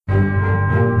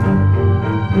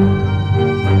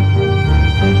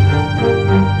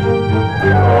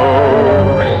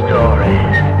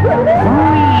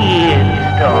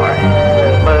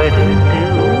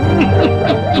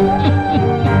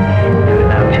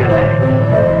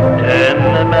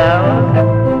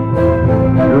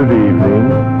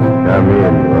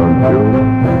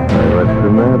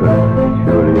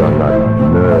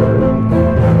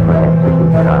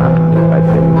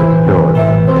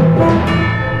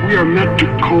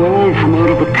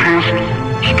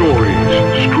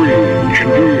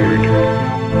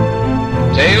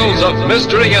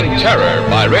Mystery and terror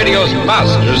by radio's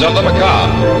masters of the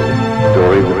macabre.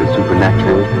 Stories of the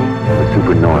supernatural, the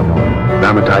supernormal,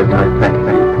 dramatized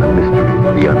fantasy, the mystery,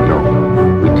 the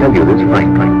unknown. We tell you this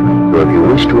frankly, so if you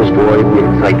wish to avoid the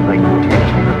excitement and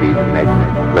tension of these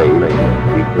magnetic plays,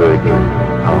 we urge you,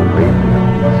 humbly,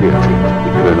 sincerely, to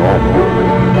turn off your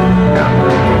radio now.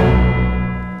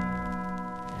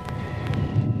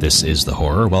 This is The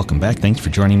Horror. Welcome back. Thanks for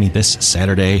joining me this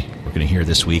Saturday. We're going to hear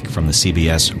this week from the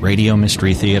CBS Radio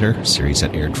Mystery Theater, series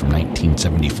that aired from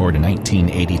 1974 to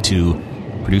 1982,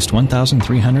 produced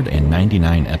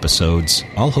 1,399 episodes,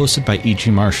 all hosted by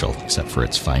E.G. Marshall, except for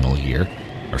its final year.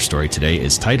 Our story today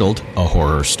is titled A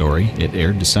Horror Story. It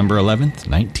aired December 11th,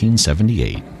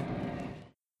 1978.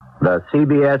 The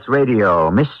CBS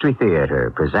Radio Mystery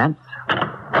Theater presents...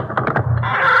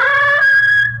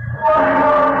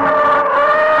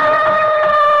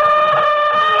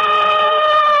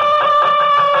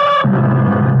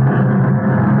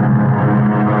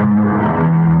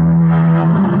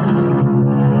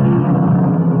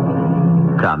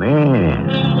 Come in.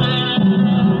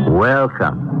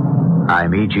 Welcome.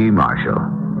 I'm E.G. Marshall.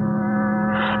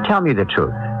 Tell me the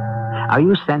truth. Are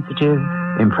you sensitive,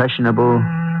 impressionable,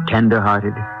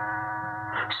 tender-hearted?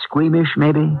 Squeamish,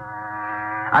 maybe?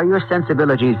 Are your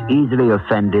sensibilities easily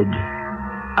offended?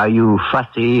 Are you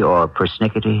fussy or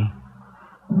persnickety?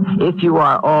 If you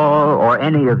are all or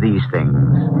any of these things,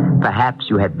 perhaps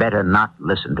you had better not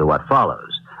listen to what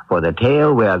follows, for the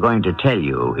tale we are going to tell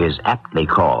you is aptly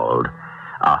called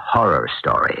a horror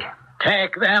story.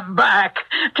 Take them back.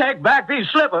 Take back these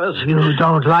slippers. You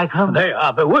don't like them? They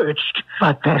are bewitched.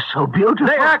 But they're so beautiful.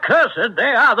 They are cursed. They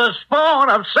are the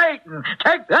spawn of Satan.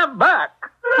 Take them back.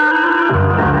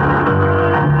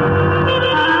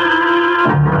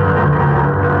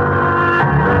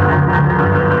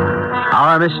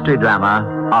 Our mystery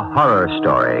drama, A Horror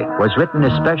Story, was written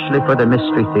especially for the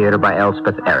Mystery Theater by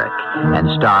Elspeth Eric and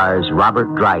stars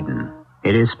Robert Dryden.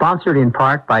 It is sponsored in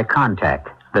part by Contact,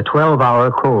 the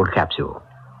 12-hour cold capsule.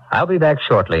 I'll be back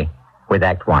shortly with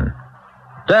Act One.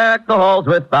 Deck the halls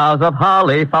with boughs of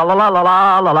holly, fa la la la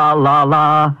la la la la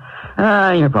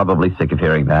la. You're probably sick of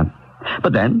hearing that.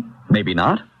 But then, maybe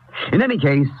not. In any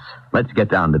case, let's get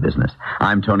down to business.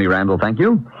 I'm Tony Randall, thank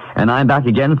you. And I'm back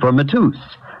again for Matus,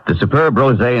 the superb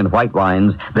rosé and white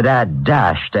wines that add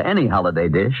dash to any holiday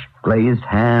dish. Glazed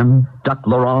ham, duck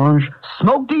l'orange,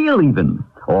 smoked eel even.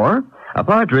 Or a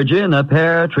partridge in a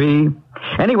pear tree.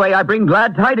 Anyway, I bring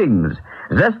glad tidings.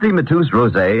 Zesty Matus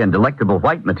Rosé and delectable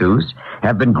white Matus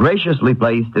have been graciously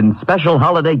placed in special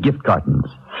holiday gift cartons.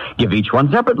 Give each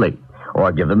one separately,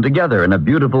 or give them together in a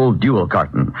beautiful dual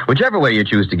carton. Whichever way you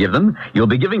choose to give them, you'll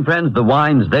be giving friends the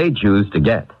wines they choose to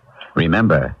get.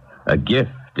 Remember, a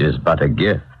gift is but a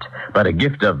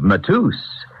gift of Matus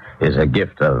is a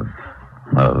gift of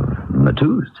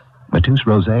Matus. Matus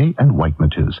Rosé and White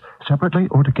Matus, separately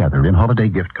or together in holiday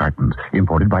gift cartons,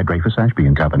 imported by Dreyfus Ashby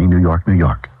and Company, New York, New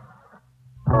York.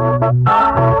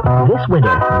 This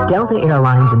winter, Delta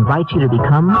Airlines invites you to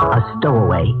become a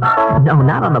stowaway. No,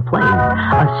 not on the plane.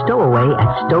 A stowaway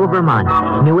at Stowe,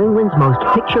 Vermont, New England's most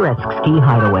picturesque ski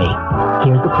hideaway.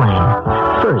 Here's the plan.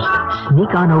 First,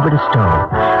 sneak on over to Stowe.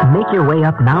 Make your way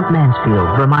up Mount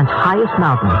Mansfield, Vermont's highest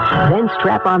mountain. Then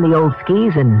strap on the old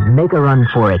skis and make a run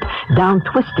for it. Down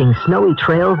twisting, snowy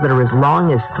trails that are as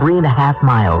long as 3.5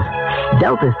 miles.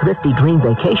 Delta's thrifty dream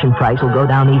vacation price will go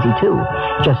down easy, too.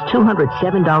 Just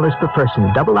 $207 per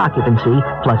person, double occupancy,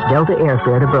 plus Delta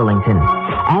airfare to Burlington.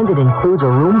 And it includes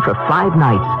a room for 5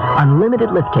 nights,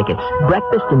 unlimited lift tickets,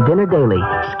 breakfast and dinner daily,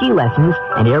 ski lessons,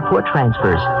 and airport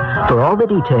transfers. For all the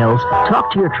details,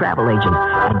 talk to your travel agent,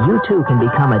 and you too can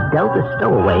become a Delta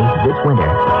stowaway this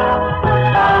winter.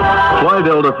 Fly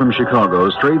Delta from Chicago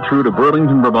straight through to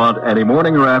Burlington, Vermont any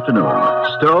morning or afternoon.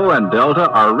 Stowe and Delta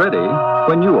are ready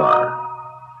when you are.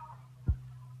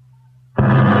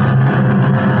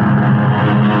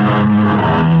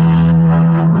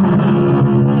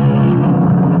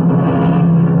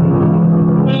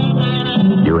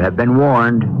 You have been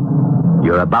warned.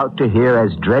 You're about to hear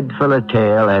as dreadful a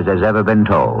tale as has ever been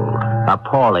told,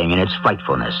 appalling in its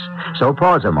frightfulness. So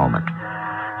pause a moment.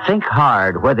 Think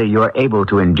hard whether you're able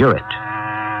to endure it.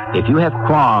 If you have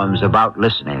qualms about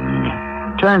listening,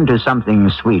 turn to something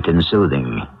sweet and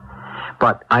soothing.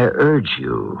 But I urge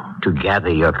you to gather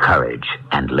your courage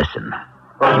and listen.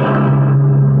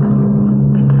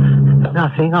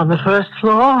 Nothing on the first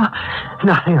floor,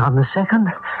 nothing on the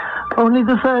second. Only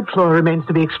the third floor remains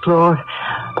to be explored.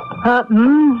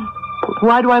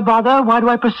 Why do I bother? Why do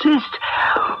I persist?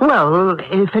 Well,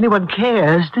 if anyone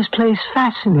cares, this place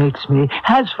fascinates me.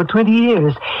 Has for 20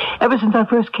 years. Ever since I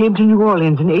first came to New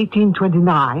Orleans in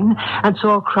 1829 and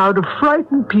saw a crowd of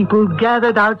frightened people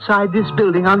gathered outside this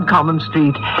building on Common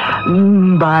Street.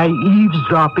 By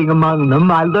eavesdropping among them,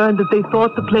 I learned that they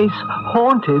thought the place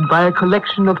haunted by a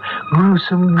collection of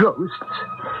gruesome ghosts.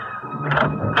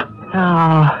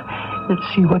 Now,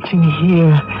 let's see what's in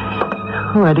here.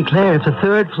 Oh, I declare, if the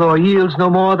third floor yields no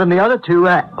more than the other two,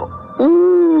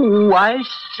 Ooh, I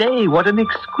say, what an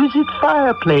exquisite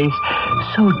fireplace.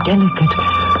 So delicate,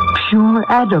 pure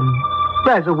Adam.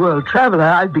 As a world traveler,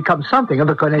 I've become something of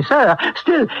a connoisseur.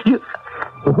 Still,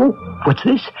 Oh, what's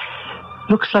this?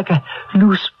 Looks like a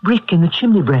loose brick in the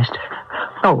chimney breast.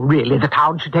 Oh, really, the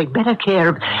town should take better care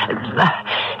of...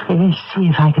 Let's see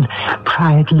if I can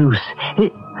pry it loose.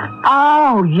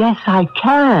 Oh, yes, I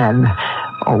can.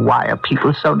 Oh, why are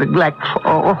people so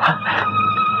neglectful?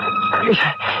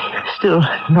 Still,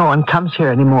 no one comes here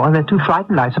anymore. They're too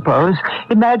frightened, I suppose.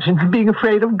 Imagine being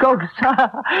afraid of ghosts.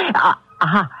 Got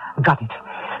it.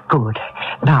 Good.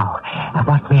 Now,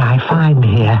 what may I find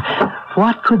here?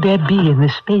 What could there be in the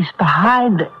space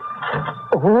behind the...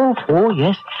 Oh,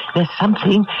 yes. There's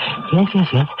something. Yes.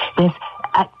 There's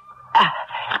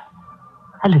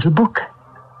a little book.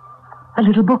 A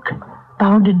little book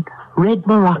bound in red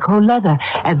Morocco leather.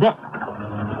 And then...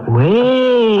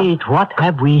 Wait, what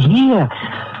have we here?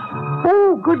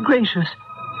 Oh, good gracious.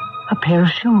 A pair of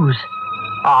shoes.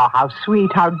 Oh, how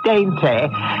sweet, how dainty.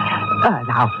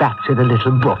 Now back to the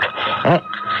little book.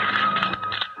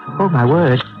 Oh, my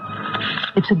word.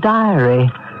 It's a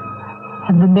diary.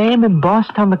 And the name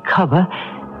embossed on the cover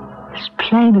is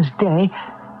plain as day.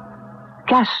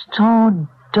 Gaston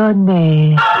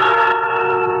Donnet.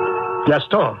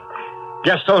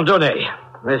 Gaston Donnet.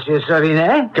 Monsieur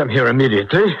Sauvinet? Come here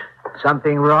immediately.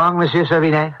 Something wrong, Monsieur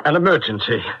Sauvinet? An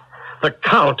emergency. The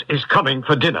Count is coming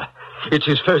for dinner. It's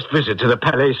his first visit to the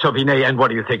Palais Sauvinet, and what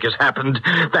do you think has happened?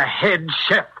 The head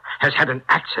chef has had an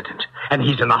accident, and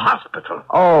he's in the hospital.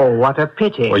 Oh, what a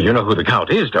pity. Well, you know who the Count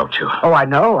is, don't you? Oh, I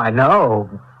know.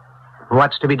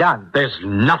 What's to be done? There's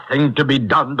nothing to be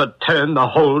done but turn the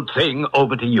whole thing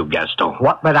over to you, Gaston.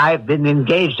 What? But I've been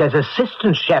engaged as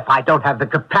assistant chef. I don't have the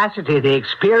capacity, the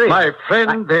experience. My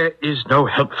friend, there is no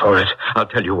help for it. I'll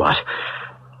tell you what.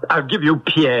 I'll give you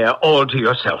Pierre all to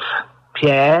yourself.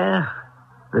 Pierre?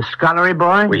 The scullery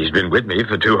boy? Well, he's been with me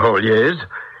for 2 whole years.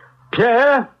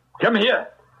 Pierre, come here.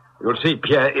 You'll see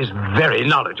Pierre is very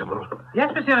knowledgeable.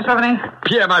 Yes, Monsieur Sauvinet.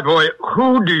 Pierre, my boy,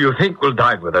 who do you think will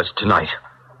dine with us tonight?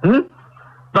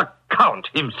 The Count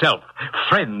himself,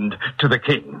 friend to the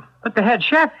king. But the head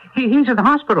chef, he's in the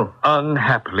hospital.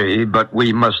 Unhappily, but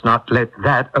we must not let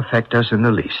that affect us in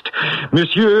the least.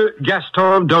 Monsieur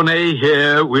Gaston Donnet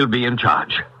here will be in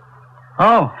charge.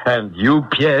 Oh. And you,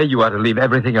 Pierre, you are to leave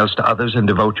everything else to others and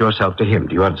devote yourself to him.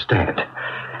 Do you understand?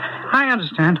 I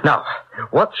understand. Now,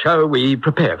 what shall we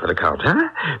prepare for the Count, huh?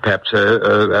 Perhaps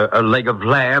a leg of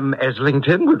lamb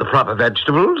Eslington with the proper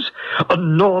vegetables? A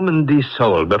Normandy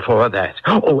sole before that.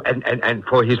 Oh, and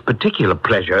for his particular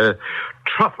pleasure,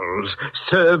 truffles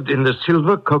served in the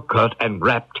silver cocotte and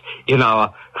wrapped in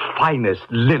our finest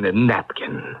linen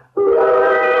napkin.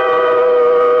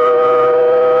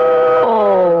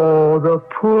 Oh, the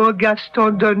poor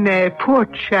Gaston Donnet, poor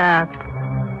chap.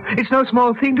 It's no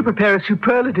small thing to prepare a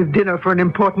superlative dinner for an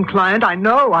important client. I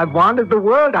know. I've wandered the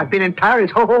world. I've been in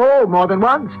Paris, more than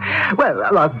once. Well,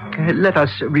 let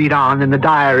us read on in the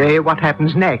diary what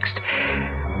happens next.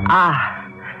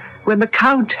 When the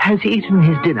Count has eaten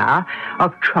his dinner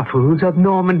of truffles, of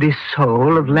Normandy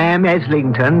sole, of lamb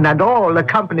Eslington, and all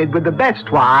accompanied with the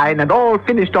best wine, and all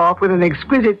finished off with an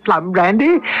exquisite plum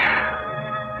brandy,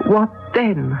 what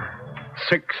then?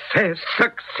 Success,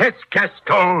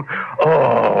 Gaston.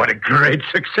 Oh, what a great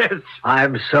success.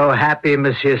 I'm so happy,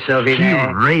 Monsieur Sauvinet.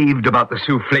 He raved about the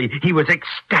souffle. He was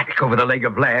ecstatic over the leg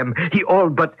of lamb. He all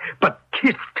but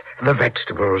kissed the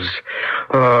vegetables.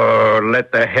 Oh,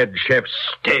 let the head chef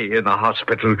stay in the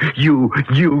hospital. You,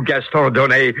 Gaston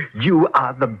Donnet, you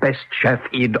are the best chef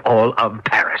in all of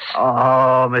Paris.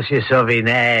 Oh, Monsieur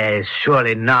Sauvinet,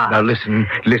 surely not. Now listen,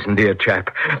 dear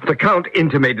chap. The Count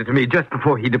intimated to me just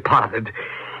before he departed.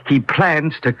 He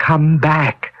plans to come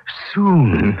back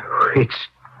soon. It's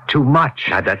too much.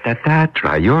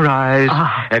 Dry your eyes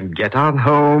and get on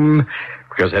home,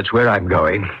 because that's where I'm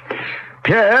going.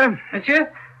 Pierre?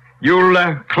 Monsieur?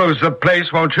 You'll close the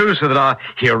place, won't you, so that our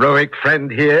heroic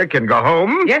friend here can go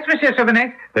home? Yes, Monsieur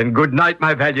Sauvinet. Then good night,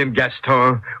 my valiant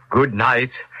Gaston. Good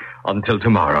night until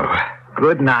tomorrow.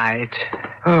 Good night.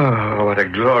 Oh, what a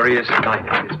glorious night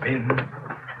it has been.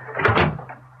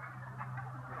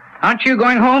 Aren't you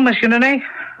going home, Monsieur Nene?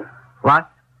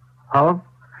 What? Home?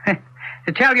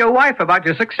 To tell your wife about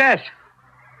your success.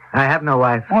 I have no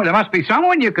wife. Oh, there must be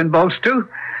someone you can boast to.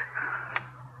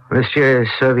 Monsieur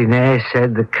Sauvinet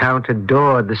said the Count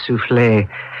adored the soufflé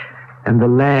and the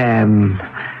lamb.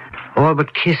 All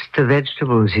but kissed the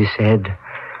vegetables, he said.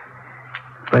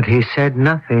 But he said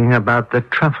nothing about the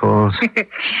truffles.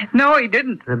 No, he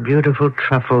didn't. The beautiful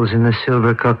truffles in the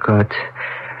silver cocotte.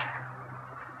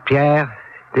 Pierre,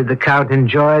 did the Count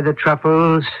enjoy the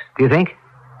truffles, do you think?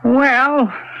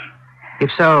 Well... If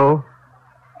so,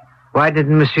 why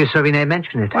didn't Monsieur Sauvinet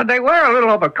mention it? Well, they were a little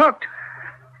overcooked.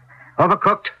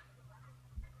 Overcooked?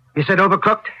 You said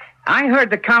overcooked? I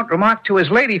heard the Count remark to his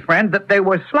lady friend that they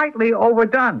were slightly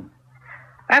overdone.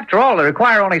 After all, they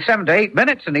require only 7 to 8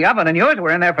 minutes in the oven, and yours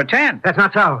were in there for 10. That's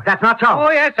not so. That's not so. Oh,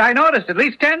 yes, I noticed. At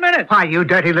least 10 minutes. Why, you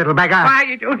dirty little beggar.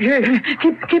 Why,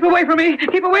 keep away from me.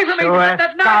 Keep away from me.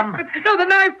 That knife. No, the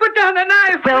knife. Put down the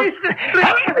knife. Filth.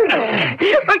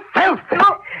 Please. Filth.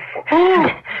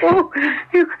 Oh,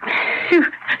 you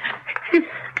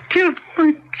killed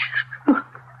me.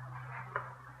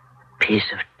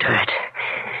 Piece of dirt.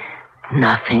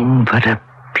 Nothing but a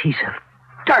piece of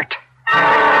dirt.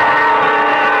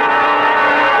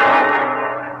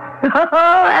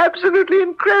 Oh, absolutely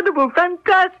incredible.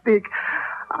 Fantastic.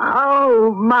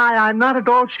 Oh, my, I'm not at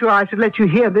all sure I should let you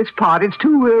hear this part. It's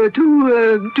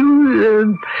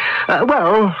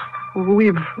well,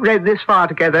 we've read this far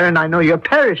together, and I know you're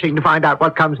perishing to find out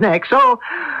what comes next, so...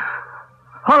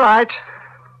 All right.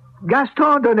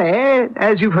 Gaston Donnet,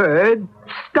 as you've heard,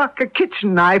 stuck a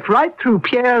kitchen knife right through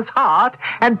Pierre's heart,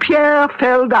 and Pierre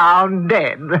fell down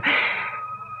dead.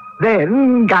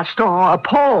 Then Gaston,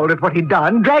 appalled at what he'd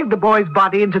done, dragged the boy's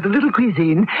body into the little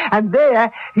cuisine, and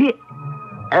there he...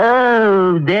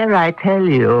 Oh, there I tell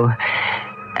you.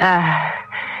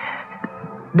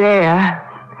 There,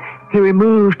 he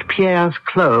removed Pierre's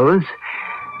clothes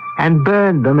and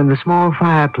burned them in the small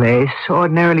fireplace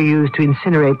ordinarily used to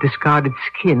incinerate discarded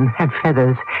skin and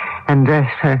feathers and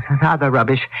other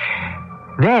rubbish.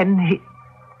 Then he...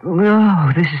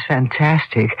 Oh, this is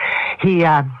fantastic. He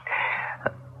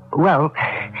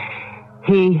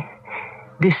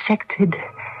dissected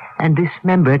and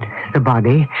dismembered the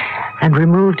body and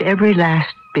removed every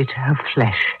last bit of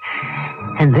flesh.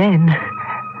 And then...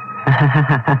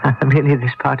 really,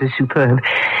 this part is superb.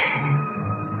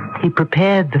 He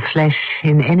prepared the flesh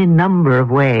in any number of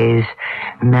ways.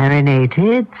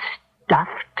 Marinated,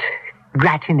 stuffed,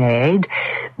 gratinade,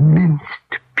 minced,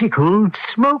 pickled,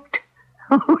 smoked.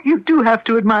 Oh, you do have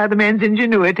to admire the man's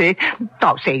ingenuity.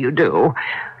 Oh, say you do.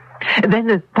 Then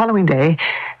the following day,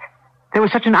 there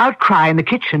was such an outcry in the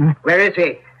kitchen. Where is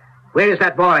he? Where is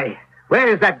that boy? Where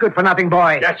is that good-for-nothing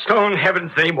boy? Gaston,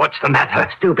 heaven's name, what's the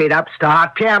matter? Stupid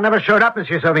upstart. Pierre never showed up,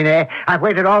 Monsieur Sauvinet. I've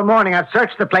waited all morning. I've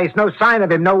searched the place. No sign of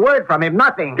him. No word from him.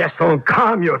 Nothing. Gaston,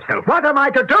 calm yourself. What am I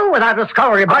to do without a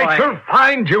scullery boy? I shall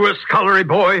find you a scullery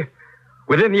boy.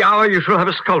 Within the hour, you shall have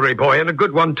a scullery boy, and a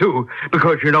good one, too.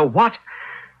 Because you know what?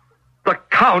 The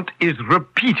Count is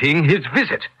repeating his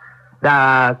visit.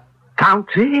 The Count?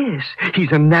 Yes.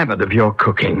 He's enamored of your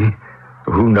cooking.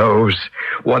 Who knows?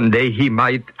 One day he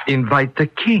might invite the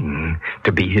king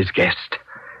to be his guest.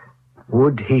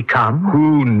 Would he come?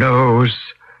 Who knows?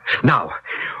 Now,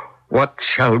 what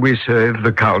shall we serve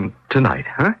the Count tonight,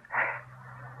 huh?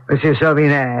 Monsieur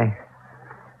Sauvinet,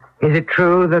 is it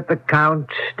true that the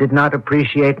Count did not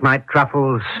appreciate my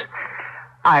truffles?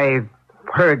 I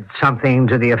heard something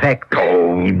to the effect.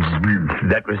 Oh,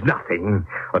 that was nothing.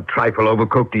 A trifle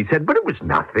overcooked, he said, but it was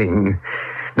nothing.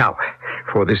 Now,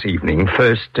 for this evening,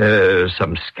 first,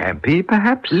 some scampi,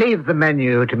 perhaps? Leave the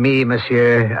menu to me,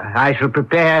 monsieur. I shall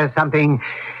prepare something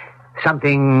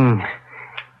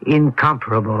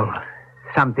incomparable,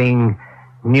 something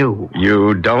new.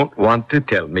 You don't want to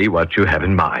tell me what you have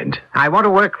in mind. I want to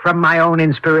work from my own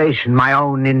inspiration, my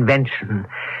own invention.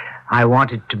 I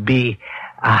want it to be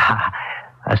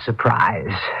a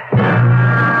surprise.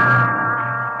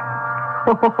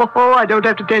 Oh, I don't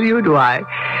have to tell you, do I?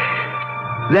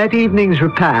 That evening's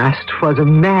repast was a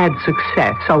mad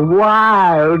success, a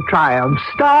wild triumph,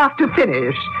 start to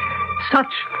finish.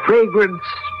 Such fragrance,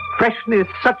 freshness,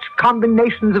 such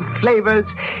combinations of flavors,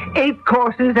 8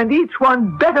 courses, and each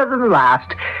one better than the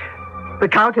last. The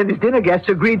Count and his dinner guests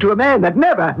agreed to a man that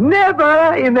never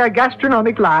in their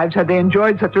gastronomic lives had they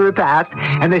enjoyed such a repast,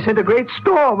 and they sent a great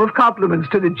storm of compliments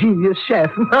to the genius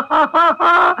chef.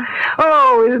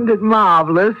 Oh, isn't it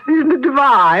marvelous? Isn't it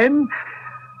divine?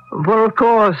 For, of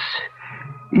course,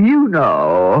 you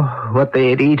know what they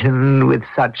had eaten with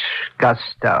such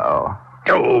gusto.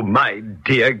 Oh, my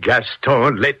dear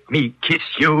Gaston, let me kiss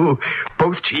you.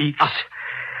 Both cheeks.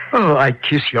 Oh, I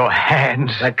kiss your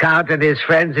hands. The Count and his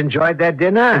friends enjoyed their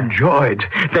dinner? Enjoyed.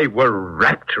 They were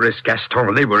rapturous,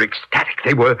 Gaston. They were ecstatic.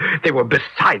 They were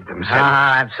beside themselves.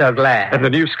 Ah, I'm so glad. And the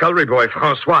new scullery boy,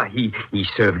 Francois, he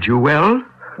served you well?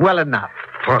 Well enough.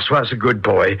 Francois is a good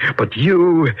boy, but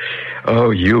you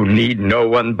need no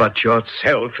one but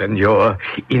yourself and your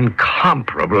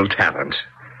incomparable talent.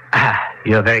 Ah,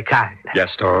 you're very kind.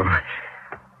 Gaston,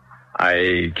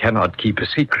 I cannot keep a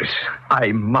secret.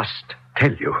 I must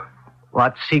tell you.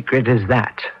 What secret is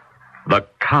that? The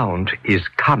Count is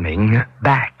coming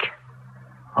back.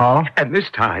 Oh? And this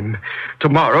time,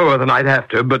 tomorrow or the night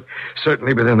after, but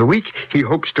certainly within the week, he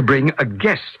hopes to bring a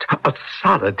guest, a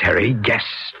solitary guest.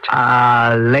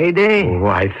 A lady? Oh,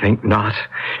 I think not.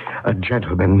 A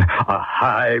gentleman, a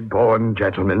high-born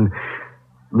gentleman.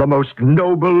 The most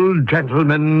noble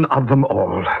gentleman of them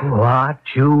all. What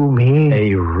you mean?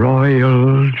 A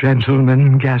royal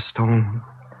gentleman, Gaston.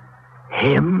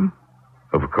 Him?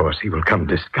 Of course, he will come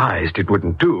disguised. It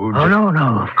wouldn't do. Oh, no,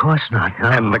 of course not. No.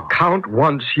 And the Count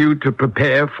wants you to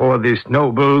prepare for this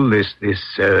noble, this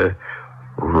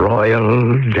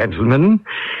royal gentleman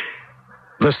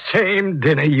the same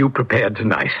dinner you prepared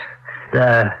tonight.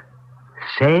 The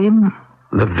same?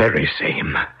 The very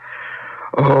same.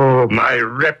 Oh, my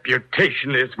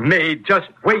reputation is made. Just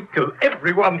wait till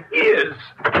everyone hears.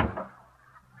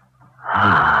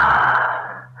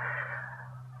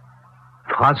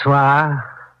 Francois,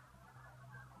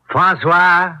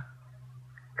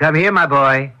 come here, my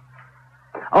boy.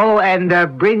 Oh,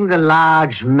 and bring the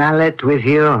large mallet with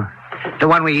you. The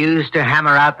one we used to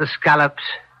hammer out the scallops.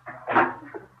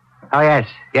 Oh, yes,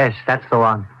 that's the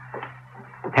one.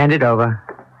 Hand it over.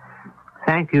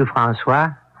 Thank you,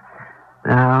 Francois.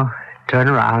 Now, turn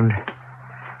around.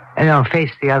 And no,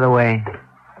 face the other way.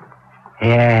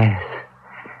 Yes,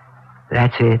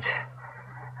 that's it.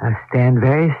 Now stand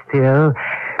very still.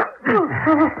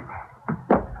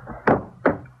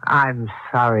 I'm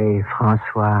sorry,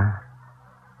 Francois.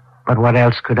 But what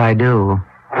else could I do?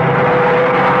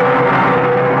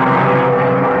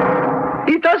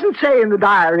 It doesn't say in the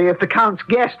diary if the Count's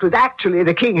guest was actually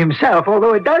the king himself,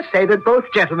 although it does say that both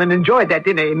gentlemen enjoyed their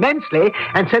dinner immensely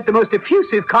and sent the most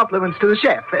effusive compliments to the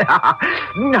chef.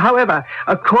 However,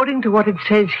 according to what it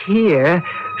says here,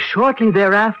 shortly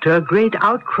thereafter, great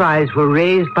outcries were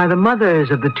raised by the mothers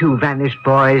of the two vanished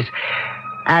boys,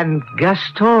 and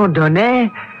Gaston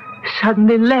Donnet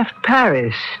suddenly left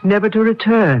Paris, never to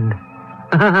return.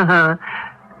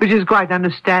 Which is quite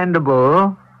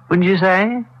understandable, wouldn't you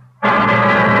say?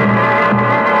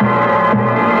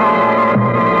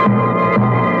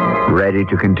 Ready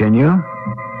to continue?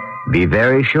 Be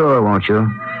very sure, won't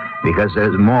you? Because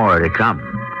there's more to come.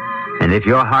 And if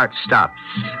your heart stops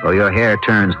or your hair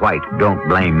turns white, don't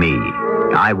blame me.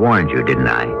 I warned you, didn't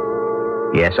I?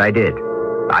 Yes, I did.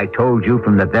 I told you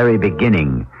from the very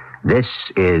beginning, this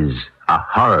is a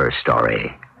horror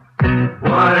story.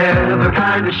 Whatever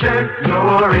kind of shirt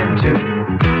you're into,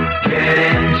 get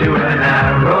into an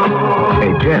Arrow.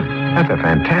 Hey, Jim, that's a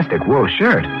fantastic wool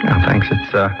shirt. Oh, thanks.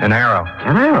 It's an Arrow.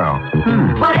 An Arrow?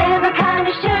 Whatever kind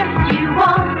of shirt you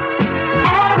want,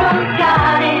 Arrow's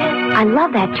got it. I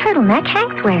love that turtleneck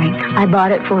Hank's wearing. I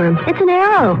bought it for him. It's an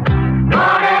Arrow.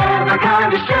 Whatever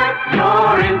kind of shirt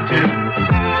you're into,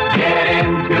 get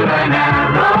into an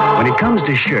Arrow. When it comes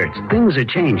to shirts, things are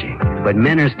changing, but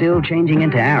men are still changing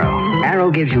into Arrow. Arrow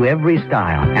gives you every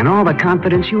style and all the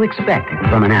confidence you expect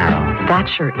from an Arrow. That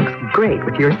shirt looks great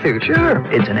with your suit. Sure,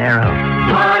 it's an Arrow.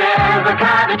 Whatever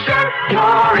kind of shirt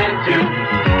you're into,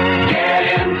 get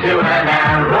into an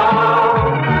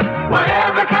Arrow.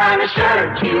 Whatever kind of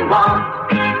shirt you want,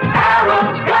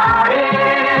 Arrow's got it.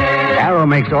 Arrow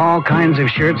makes all kinds of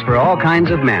shirts for all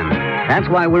kinds of men. That's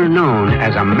why we're known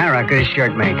as America's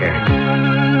shirt maker.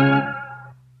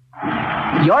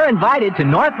 You're invited to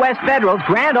Northwest Federal's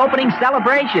grand opening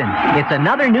celebration. It's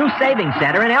another new savings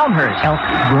center in Elmhurst. Elk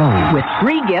Grove. With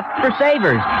free gifts for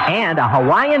savers and a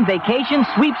Hawaiian vacation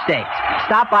sweepstakes.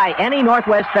 Stop by any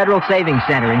Northwest Federal Savings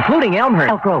Center, including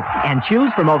Elmhurst, Elk Grove, and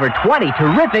choose from over 20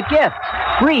 terrific gifts.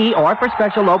 Free or for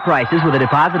special low prices with a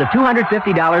deposit of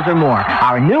 $250 or more.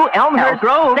 Our new Elmhurst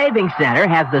Grove Savings Center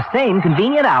has the same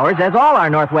convenient hours as all our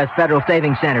Northwest Federal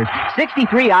Savings Centers.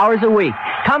 63 hours a week.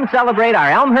 Come celebrate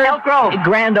our Elk Grove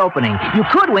grand opening. You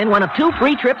could win one of 2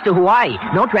 free trips to Hawaii.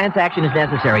 No transaction is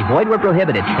necessary. Void where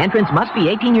prohibited. Entrance must be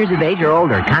 18 years of age or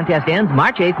older. Contest ends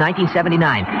March 8th,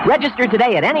 1979. Register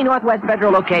today at any Northwest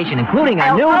Federal location, including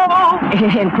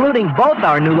both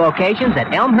our new locations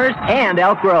at Elmhurst and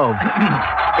Elk Grove.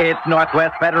 It's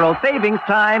Northwest Federal savings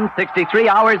time, 63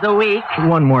 hours a week.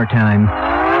 One more time.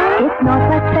 It's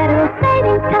Northwest Federal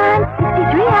savings time,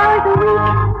 63 hours a week.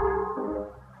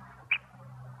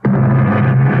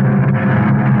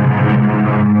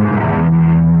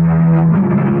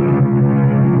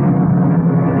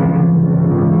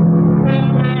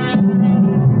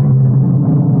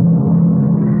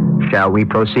 Shall we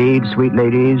proceed, sweet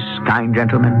ladies, kind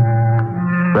gentlemen?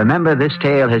 Remember, this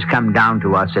tale has come down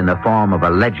to us in the form of a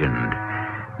legend,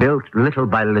 built little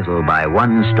by little by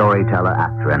one storyteller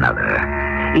after another,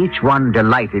 each one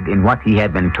delighted in what he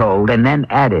had been told and then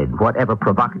added whatever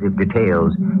provocative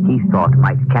details he thought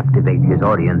might captivate his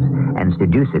audience and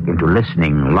seduce it into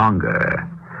listening longer.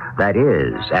 That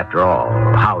is, after all,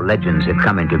 how legends have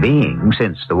come into being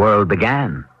since the world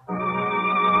began.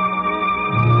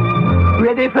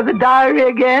 Ready for the diary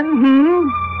again,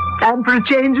 And for a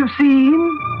change of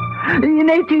scene? In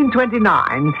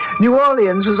 1829, New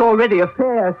Orleans was already a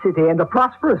fair city and a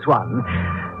prosperous one.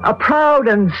 A proud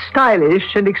and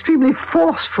stylish and extremely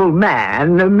forceful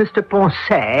man, Mr. Ponce,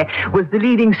 was the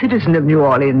leading citizen of New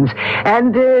Orleans.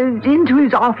 And into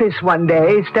his office one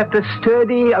day stepped a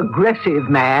sturdy, aggressive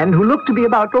man who looked to be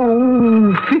about,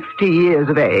 50 years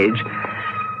of age.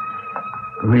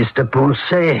 Mr. Ponce,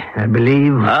 I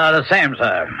believe. The same,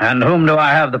 sir. And whom do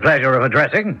I have the pleasure of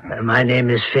addressing? My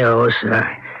name is Ferro, sir.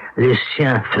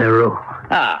 Lucien Ferro.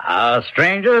 A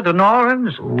stranger to New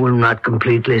Orleans? Well, not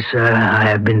completely, sir. I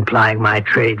have been plying my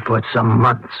trade for some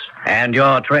months. And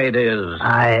your trade is?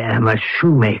 I am a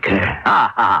shoemaker.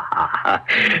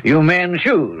 You mend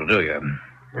shoes, do you?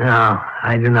 No,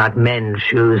 I do not mend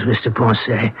shoes, Mr.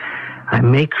 Ponce. I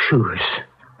make shoes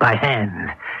by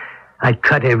hand. I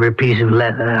cut every piece of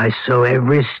leather. I sew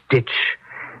every stitch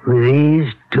with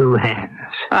these 2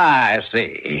 hands. I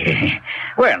see.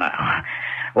 Well, now,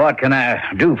 what can I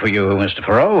do for you, Mr.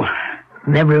 Ferro?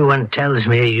 Everyone tells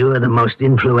me you are the most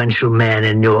influential man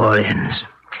in New Orleans.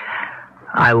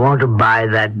 I want to buy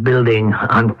that building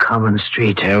on Common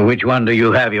Street. Which one do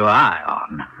you have your eye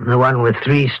on? The one with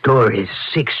 3 stories,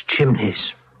 6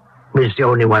 chimneys. It's the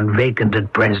only one vacant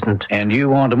at present. And you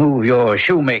want to move your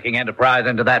shoemaking enterprise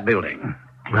into that building?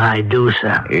 I do,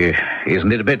 sir.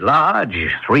 Isn't it a bit large?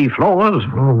 3 floors?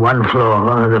 1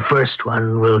 floor. The first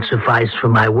one will suffice for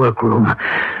my workroom.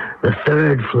 The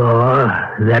 3rd floor,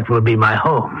 that will be my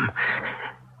home.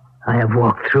 I have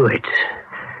walked through it.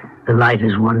 The light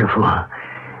is wonderful.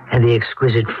 And the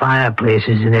exquisite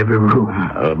fireplaces in every room.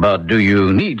 But do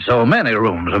you need so many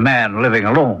rooms, a man living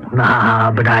alone?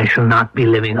 But I shall not be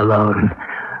living alone.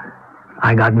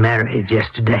 I got married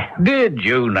yesterday. Did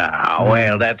you now?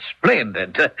 Well, that's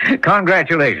splendid.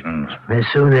 Congratulations. As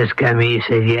soon as Camille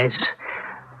said yes,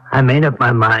 I made up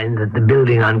my mind that the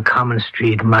building on Common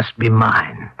Street must be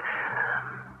mine.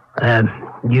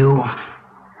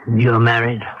 You're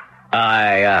married?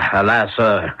 Alas,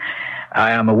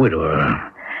 I am a widower.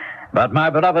 But my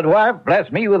beloved wife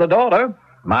blessed me with a daughter,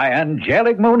 my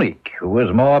angelic Monique, who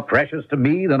is more precious to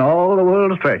me than all the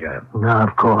world's treasure.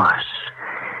 Of course.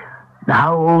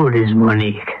 How old is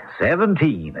Monique?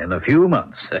 17 in a few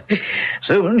months.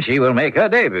 Soon she will make her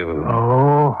debut.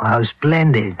 Oh, how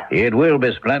splendid. It will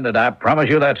be splendid, I promise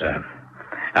you that, sir.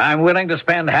 I'm willing to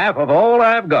spend half of all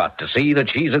I've got to see that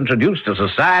she's introduced to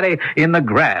society in the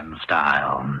grand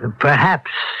style.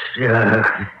 Perhaps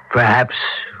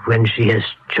when she has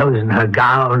chosen her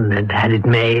gown and had it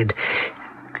made,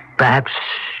 perhaps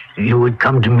you would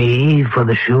come to me for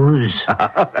the shoes.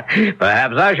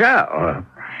 Perhaps I shall.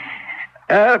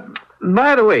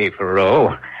 By the way,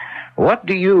 Ferro, what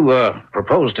do you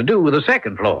propose to do with the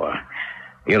 2nd floor?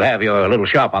 You'll have your little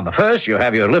shop on the 1st, you'll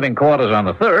have your living quarters on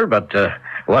the 3rd, but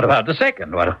what about the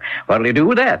 2nd? What'll you do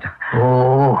with that?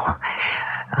 Oh,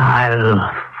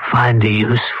 I'll find a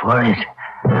use for it.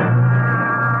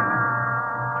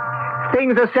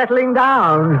 Things are settling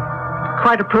down.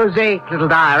 Quite a prosaic little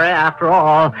diary, after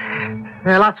all.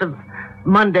 There are lots of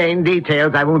mundane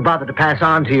details I won't bother to pass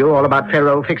on to you, all about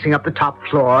Ferro fixing up the top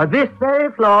floor, this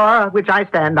very floor which I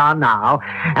stand on now,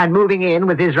 and moving in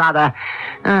with his rather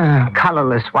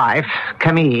colorless wife,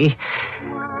 Camille.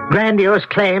 Grandiose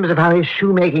claims of how his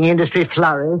shoemaking industry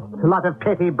flourished, a lot of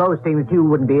petty boasting that you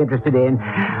wouldn't be interested in.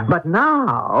 But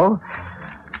now...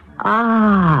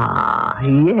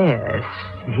 yes,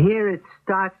 here it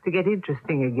starts to get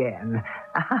interesting again.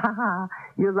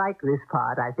 You like this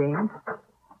part, I think.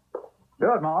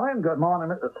 Good morning,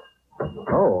 Mr.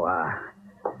 Oh,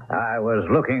 I was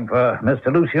looking for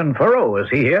Mr. Lucien Farrow. Is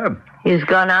he here? He's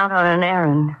gone out on an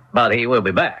errand. But he will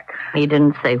be back. He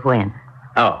didn't say when.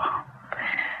 Oh.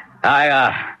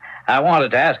 I wanted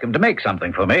to ask him to make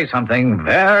something for me, something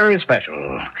very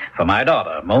special for my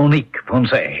daughter, Monique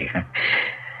Ponce.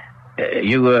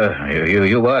 You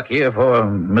work here for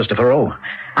Mr. Farrow?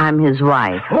 I'm his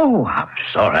wife. Oh, I'm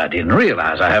sorry. I didn't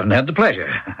realize. I haven't had the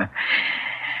pleasure.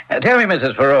 Tell me,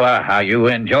 Mrs. Farrow, are you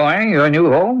enjoying your new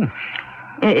home?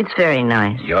 It's very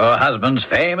nice. Your husband's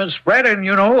fame is spreading,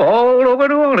 all over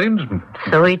New Orleans.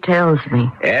 So he tells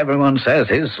me. Everyone says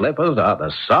his slippers are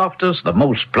the softest, the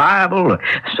most pliable,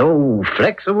 so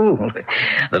flexible.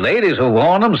 The ladies who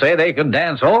worn them say they can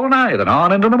dance all night and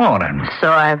on into the morning.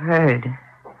 So I've heard.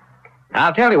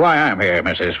 I'll tell you why I'm here,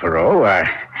 Mrs. Farrow.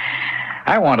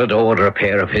 I wanted to order a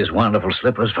pair of his wonderful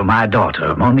slippers for my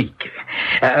daughter, Monique.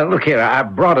 Look here, I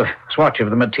brought a swatch of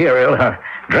the material her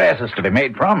dress is to be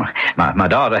made from. My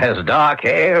daughter has dark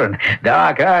hair and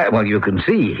dark eyes. Well, you can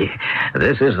see.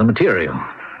 This is the material.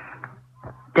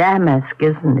 Damask,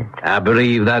 isn't it? I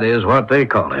believe that is what they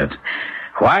call it.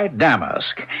 White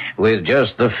damask, with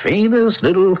just the faintest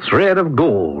little thread of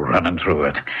gold running through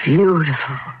it.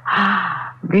 Beautiful.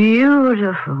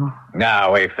 Beautiful.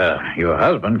 Now, if your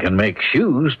husband can make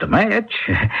shoes to match,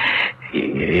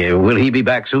 will he be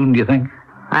back soon, do you think?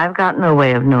 I've got no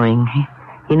way of knowing.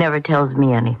 He never tells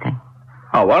me anything.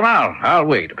 Oh, well, I'll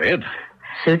wait a bit.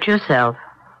 Suit yourself.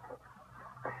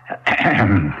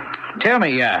 Tell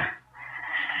me,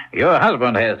 your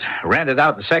husband has rented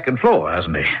out the second floor,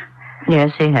 hasn't he?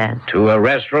 Yes, he has. To a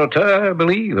restaurateur, I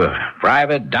believe. A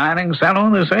private dining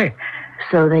salon, they say.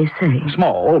 So they say.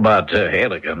 Small, but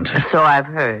elegant. So I've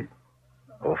heard.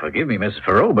 Oh, forgive me, Mrs.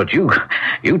 Farrow, but you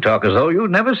talk as though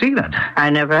you'd never seen it. I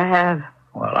never have.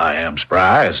 Well, I am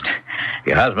surprised.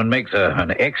 Your husband makes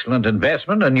an excellent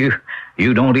investment, and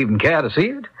you don't even care to see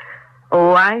it?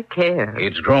 Oh, I care.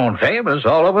 It's grown famous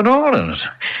all over New Orleans.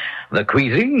 The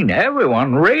cuisine,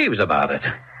 everyone raves about it.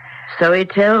 So he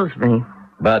tells me.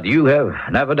 But you have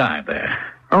never dined there.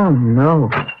 Oh, no.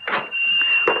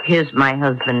 Here's my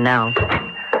husband now.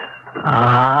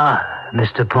 Ah,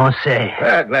 Mr. Ponce.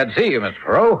 Glad to see you, Mr.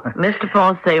 Farrow. Mr.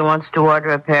 Ponce wants to order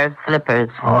a pair of slippers.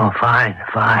 Oh, fine.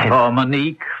 For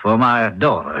Monique, for my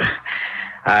daughter.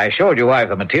 I showed your wife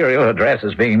the material her dress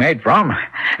is being made from.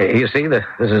 You see, this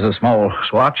is a small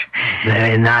swatch.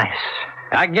 Very nice.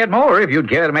 I can get more if you'd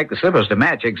care to make the slippers to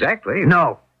match exactly.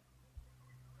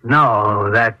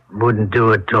 No, that wouldn't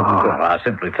do at all. Well, I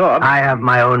simply thought... I have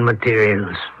my own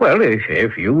materials. Well,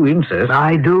 if you insist.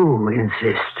 I do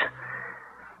insist.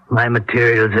 My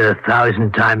materials are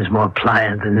 1,000 times more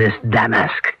pliant than this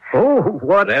damask. Oh,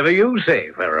 whatever you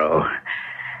say, Farrow.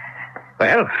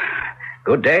 Well,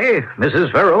 good day,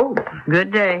 Mrs. Farrow.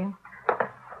 Good day.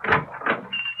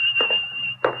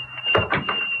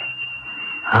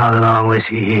 How long was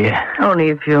he here?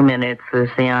 Only a few minutes,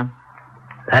 Lucien.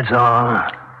 That's all.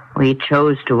 We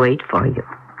chose to wait for you.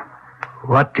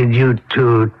 What did you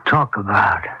two talk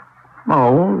about?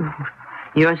 Oh,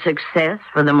 your success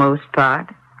for the most part.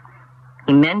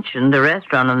 He mentioned the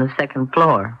restaurant on the second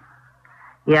floor.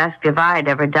 He asked if I'd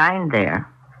ever dined there.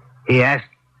 He asked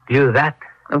you that?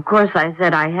 Of course, I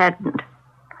said I hadn't.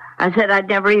 I said I'd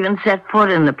never even set foot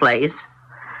in the place.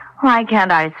 Why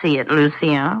can't I see it,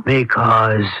 Lucien?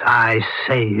 Because I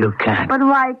say you can't. But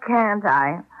why can't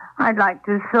I? I'd like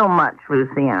to so much,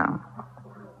 Lucien.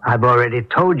 I've already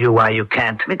told you why you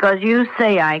can't. Because you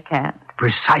say I can't.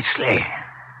 Precisely.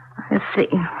 I see.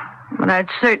 But I'd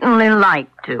certainly like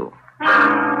to.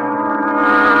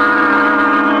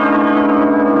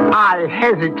 I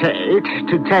hesitate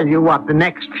to tell you what the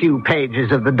next few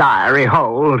pages of the diary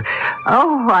hold.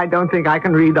 Oh, I don't think I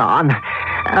can read on.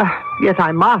 Yet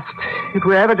I must, if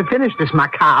we're ever to finish this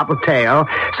macabre tale.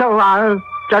 So I'll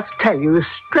just tell you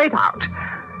straight out.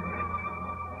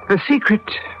 The secret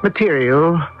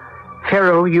material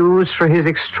Farrow used for his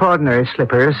extraordinary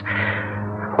slippers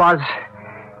was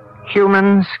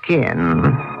human skin.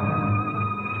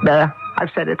 There,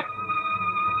 I've said it.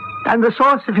 And the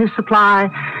source of his supply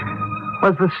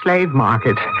was the slave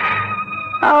market.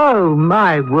 Oh,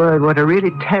 my word, what a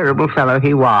really terrible fellow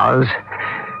he was.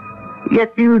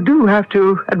 Yet you do have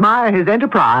to admire his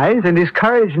enterprise and his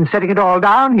courage in setting it all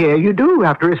down here. You do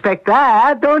have to respect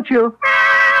that, don't you?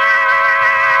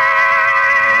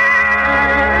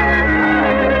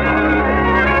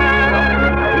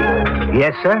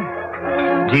 Yes, sir.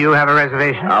 Do you have a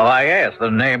reservation? Oh, yes. The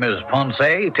name is Ponce,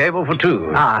 table for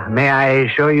two. May I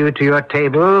show you to your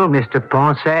table, Mr.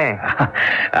 Ponce?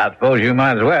 I suppose you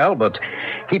might as well, but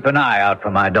keep an eye out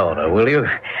for my daughter, will you?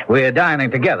 We're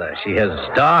dining together. She has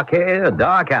dark hair,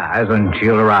 dark eyes, and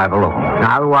she'll arrive alone.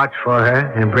 I'll watch for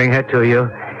her and bring her to you.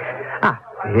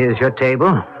 Here's your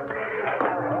table.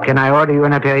 Can I order you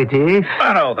an aperitif?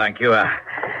 Oh, no, thank you.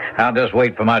 I'll just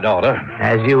wait for my daughter.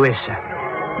 As you wish, sir.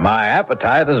 My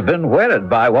appetite has been whetted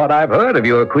by what I've heard of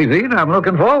your cuisine. I'm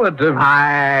looking forward to...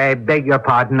 I beg your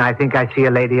pardon. I think I see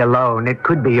a lady alone. It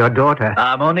could be your daughter.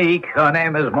 Monique. Her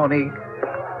name is Monique.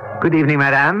 Good evening,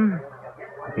 madame.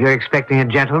 You're expecting a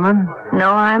gentleman?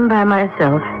 No, I'm by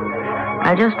myself.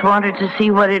 I just wanted to see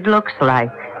what it looks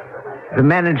like. The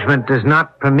management does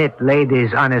not permit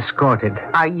ladies unescorted.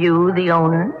 Are you the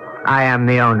owner? I am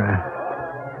the owner.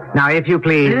 Now, if you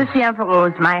please... Lucien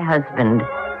Ferraud is my husband.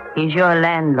 He's your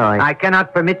landlord. I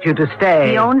cannot permit you to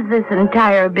stay. He owns this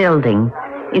entire building.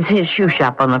 It's his shoe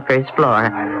shop on the first floor.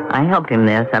 I help him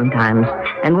there sometimes,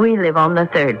 and we live on the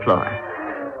third floor.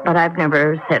 But I've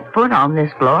never set foot on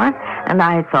this floor, and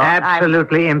I thought...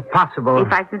 Absolutely impossible.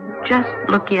 If I could just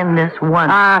look in this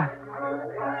once...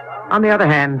 On the other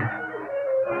hand,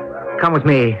 come with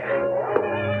me.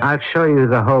 I'll show you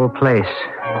the whole place.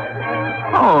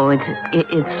 Oh,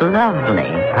 it's lovely.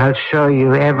 I'll show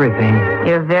you everything.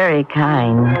 You're very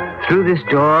kind. Through this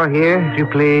door here, if you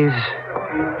please.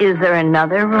 Is there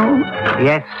another room?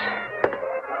 Yes.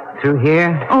 Through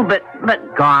here. Oh, but...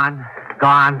 Gone.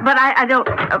 But I don't...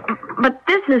 but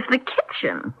this is the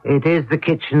kitchen. It is the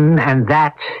kitchen, and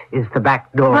that is the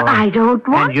back door. But I don't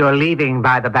want... And you're leaving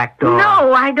by the back door.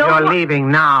 No, I don't... You're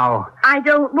leaving now. I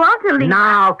don't want to leave.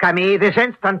 Now, Camille, this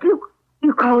instant.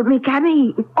 You called me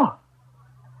Camille. Oh,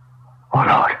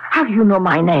 Lord. How do you know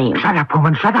my name? Shut up,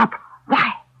 woman, shut up.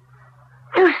 Why?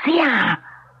 Lucien.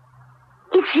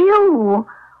 It's you.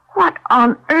 What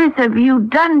on earth have you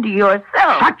done to yourself?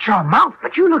 Shut your mouth.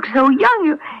 But you look so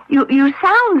young. You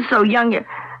sound so young.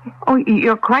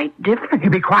 You're quite different. You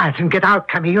be quiet and get out,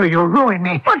 Camille. You'll ruin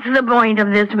me. What's the point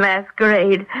of this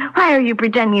masquerade? Why are you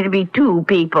pretending to be two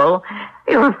people?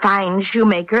 You're a fine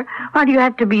shoemaker. Why do you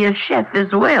have to be a chef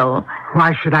as well?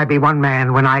 Why should I be one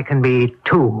man when I can be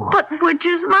two? But which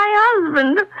is my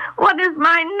husband? What is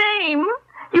my name?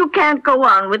 You can't go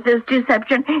on with this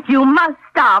deception. You must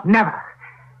stop. Never.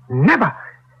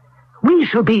 We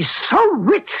shall be so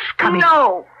rich,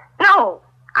 Camille. No.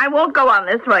 I won't go on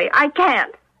this way. I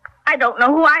can't. I don't know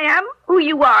who I am, who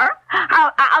you are.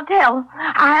 I'll tell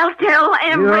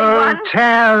everyone. You'll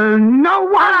tell no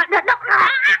one.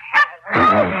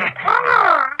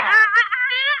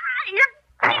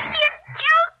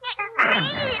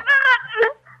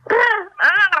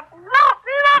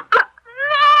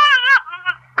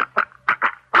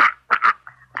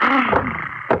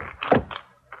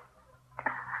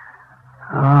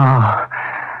 Oh,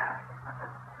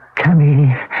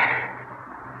 Camille.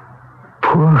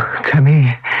 Poor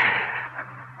Camille.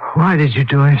 Why did you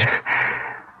do it?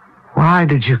 Why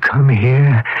did you come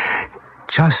here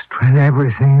just when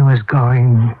everything was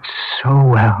going so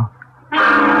well?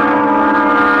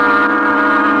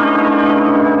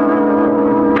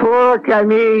 Poor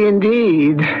Camille,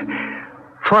 indeed.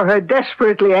 For her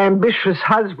desperately ambitious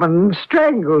husband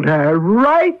strangled her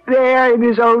right there in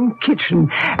his own kitchen.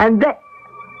 And that...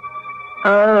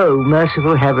 Oh,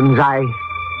 merciful heavens, I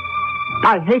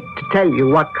hate to tell you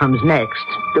what comes next,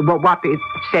 what it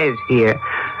says here.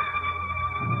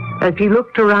 As he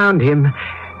looked around him,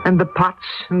 and the pots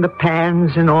and the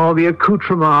pans and all the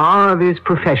accoutrements of his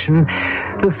profession,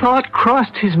 the thought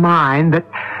crossed his mind that...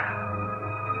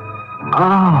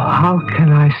 Oh, how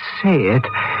can I say it?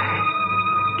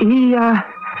 He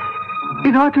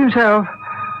thought to himself,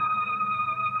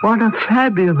 what a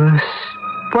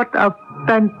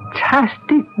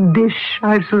fantastic dish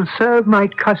I shall serve my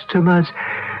customers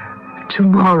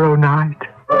tomorrow night.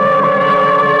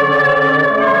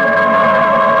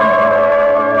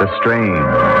 The strange,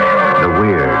 the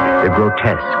weird, the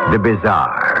grotesque, the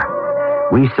bizarre.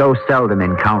 We so seldom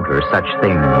encounter such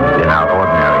things in our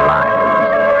ordinary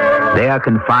lives. They are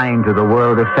confined to the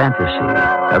world of fantasy,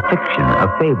 of fiction, of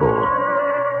fable.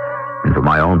 And for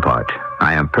my own part,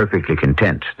 I am perfectly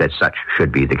content that such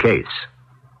should be the case.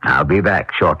 I'll be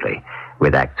back shortly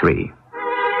with Act 3.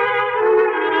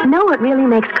 Know what really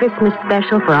makes Christmas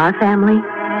special for our family?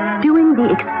 Doing the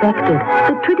expected,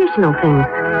 the traditional things.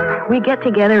 We get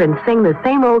together and sing the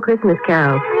same old Christmas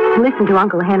carols, listen to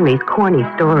Uncle Henry's corny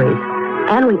stories.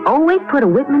 And we always put a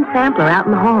Whitman sampler out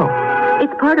in the hall.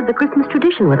 It's part of the Christmas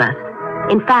tradition with us.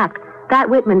 In fact, that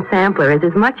Whitman sampler is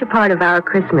as much a part of our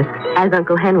Christmas as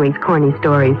Uncle Henry's corny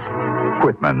stories.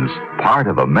 Whitman's, part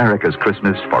of America's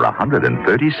Christmas for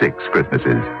 136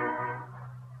 Christmases.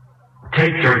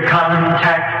 Take your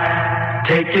contact,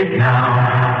 take it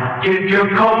now. Give your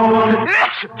cold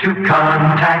to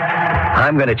contact.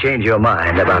 I'm going to change your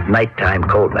mind about nighttime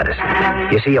cold medicine.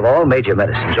 You see, of all major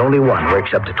medicines, only one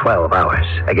works up to 12 hours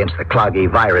against the cloggy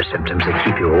virus symptoms that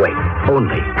keep you awake.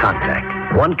 Only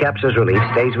Contact. One capsule's relief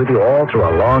stays with you all through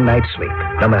a long night's sleep,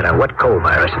 no matter what cold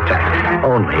virus attacks.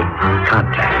 Only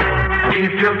Contact.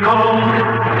 Give your cold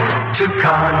to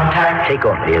contact. Take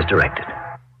only as directed.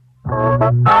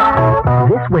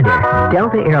 This winter,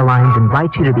 Delta Airlines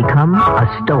invites you to become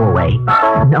a stowaway.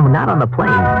 No, not on the plane.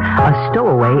 A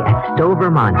stowaway at Stowe,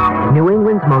 Vermont, New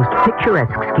England's most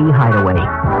picturesque ski hideaway.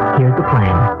 Here's the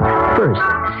plan. First,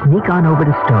 sneak on over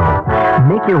to Stowe.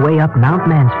 Make your way up Mount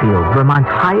Mansfield,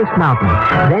 Vermont's highest mountain.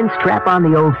 Then strap on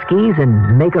the old skis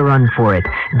and make a run for it.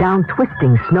 Down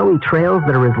twisting, snowy trails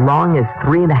that are as long as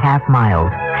 3.5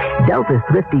 miles. Delta's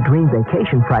thrifty green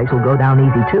vacation price will go down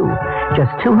easy, too.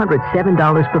 Just $207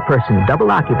 per person,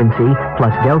 double occupancy,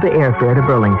 plus Delta airfare to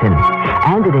Burlington.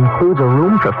 And it includes a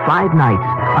room for 5 nights,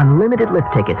 unlimited lift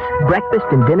tickets, breakfast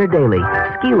and dinner daily,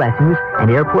 ski lessons, and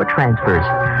airport transfers.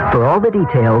 For all the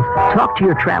details, talk to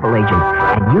your travel agent,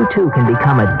 and you too can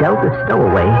become a Delta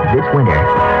stowaway this winter.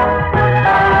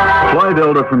 Fly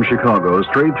Delta from Chicago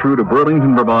straight through to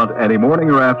Burlington, Vermont any morning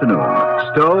or afternoon.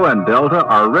 Stowe and Delta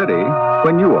are ready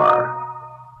when you are.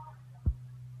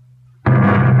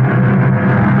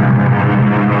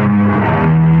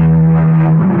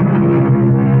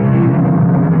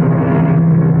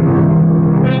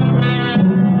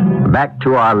 Back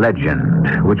to our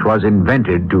legend, which was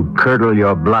invented to curdle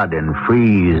your blood and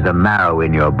freeze the marrow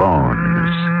in your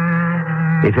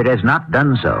bones. If it has not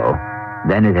done so,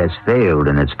 then it has failed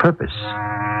in its purpose.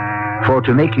 For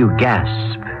to make you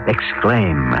gasp,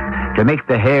 exclaim, to make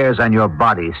the hairs on your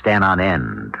body stand on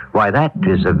end, why, that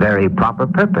is a very proper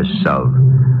purpose of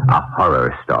a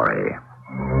horror story.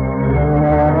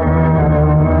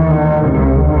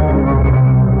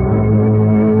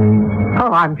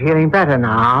 Oh, I'm feeling better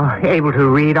now. Able to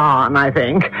read on, I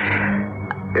think.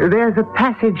 There's a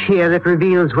passage here that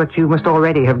reveals what you must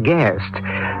already have guessed.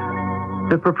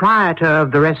 The proprietor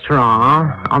of the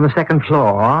restaurant on the second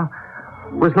floor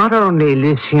was not only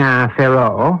Lucien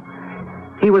Ferraud,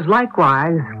 he was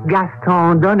likewise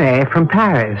Gaston Donnet from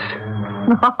Paris.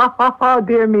 Oh,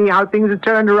 dear me, how things are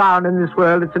turned around in this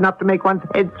world. It's enough to make one's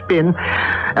head spin.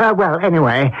 Well,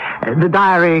 anyway, the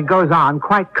diary goes on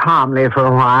quite calmly for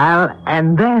a while,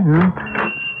 and then...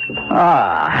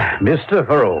 Ah, Mr.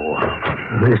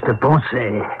 Ferraud. Mr.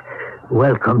 Ponce,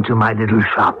 welcome to my little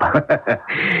shop.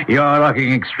 You're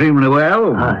looking extremely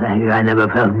well. Oh, thank you. I never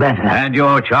felt better. And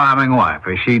your charming wife,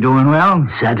 is she doing well?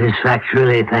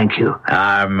 Satisfactorily, thank you.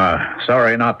 I'm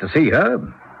sorry not to see her.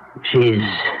 She's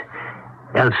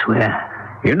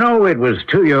elsewhere. You know, it was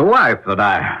to your wife that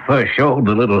I first showed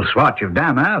the little swatch of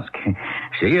damask.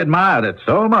 She admired it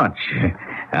so much.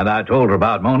 And I told her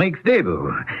about Monique's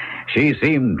debut. She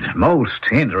seemed most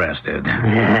interested.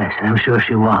 Yes, I'm sure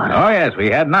she was. Oh, yes,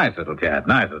 we had nice little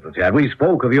chat. We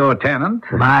spoke of your tenant.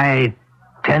 My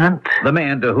tenant? The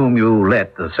man to whom you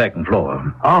let the second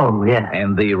floor. Oh, yes.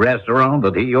 And the restaurant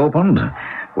that he opened.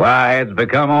 Why, it's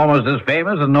become almost as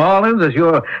famous in New Orleans as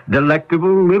your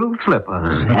delectable little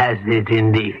slippers. Has it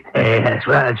indeed? Yes.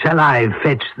 Well, shall I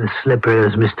fetch the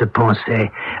slippers, Mr. Ponce,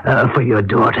 for your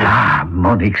daughter? Ah,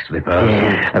 Monique's slippers.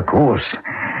 Yes. Of course.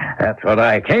 That's what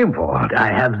I came for.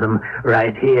 I have them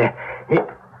right here.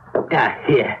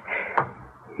 Here.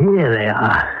 Here they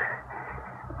are.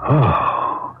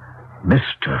 Oh,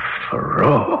 Mr.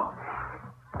 Ferraud.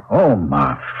 Oh,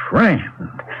 my friend.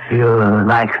 You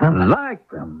like them? Like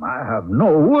them? I have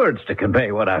no words to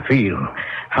convey what I feel.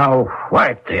 How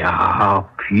white they are. How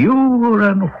pure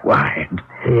and white.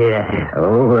 Yes.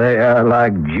 Oh, they are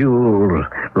like jewels.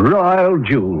 Royal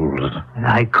jewels.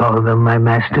 I call them my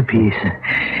masterpiece.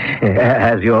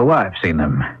 Has your wife seen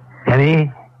them?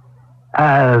 Any?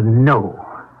 No.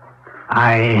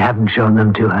 I haven't shown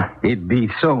them to her. It'd be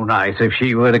so nice if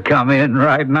she were to come in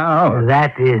right now.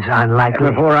 That is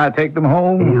unlikely. Before I take them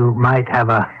home? You might have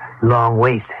a long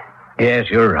wait. Yes,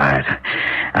 you're right.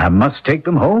 I must take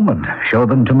them home and show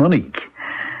them to Monique.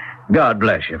 God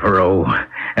bless you, Ferraud,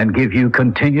 and give you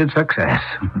continued success.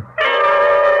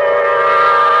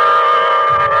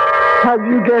 Have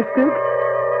you guessed it?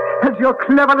 Has your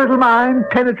clever little mind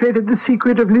penetrated the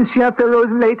secret of Lucien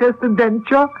Ferraud's latest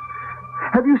adventure?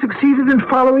 Have you succeeded in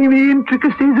following the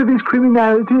intricacies of his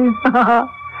criminality?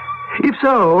 If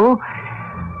so,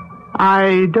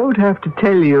 I don't have to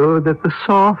tell you that the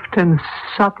soft and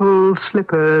subtle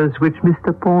slippers which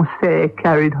Mr. Ponce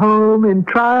carried home in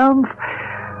triumph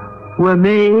were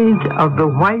made of the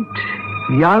white,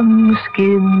 young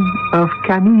skin of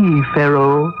Camille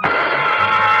Ferrot.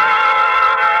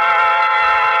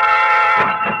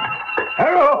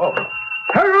 Hello!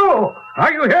 Hello!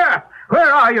 Are you here?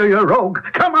 Where are you, you rogue?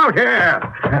 Come out here!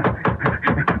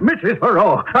 Mrs.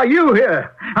 Ferrot, are you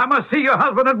here? I must see your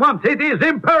husband at once. It is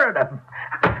imperative.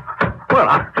 Well,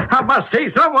 I must see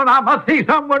someone. I must see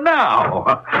someone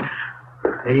now.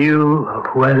 You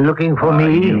were looking for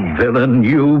me? You villain,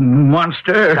 you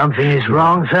monster. Something is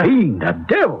wrong, sir. Fiend, a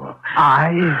devil.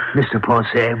 I, Mr.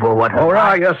 Poncet, well, what... Or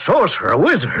are you a sorcerer, a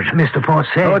wizard? Mr.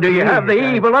 Poncet... Or do you have the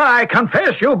evil eye?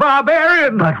 Confess, you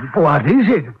barbarian. But what is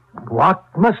it? What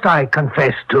must I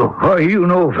confess to? Oh, you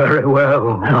know very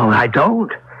well. No, I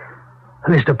don't.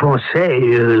 Mr. Poncet,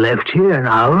 you left here an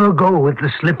hour ago with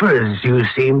the slippers. You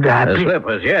seemed happy. The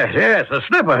slippers, yes, the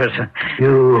slippers.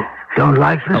 You don't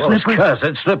like the Those slippers?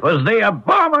 cursed slippers, the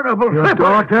abominable Your slippers.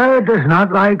 daughter does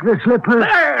not like the slippers.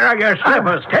 There are your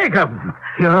slippers. Take them.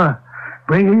 You're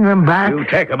bringing them back? You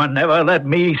take them and never let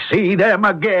me see them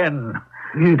again.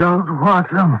 You don't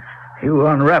want them? You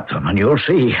unwrap them and you'll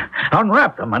see.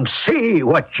 Unwrap them and see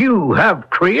what you have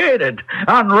created.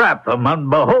 Unwrap them and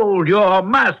behold your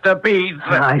masterpiece.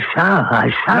 I shall.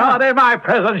 Not in my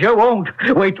presence, you won't.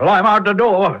 Wait till I'm out the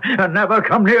door and never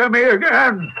come near me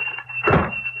again.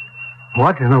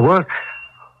 What in the world?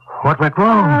 What went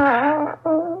wrong?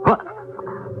 What?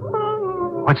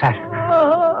 What's that?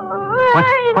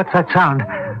 What's that sound?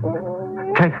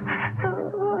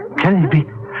 Can it be?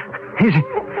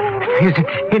 Is it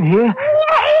in here?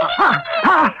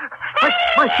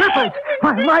 My slippers!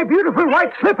 My beautiful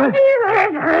white slippers!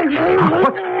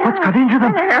 What's got into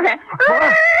them?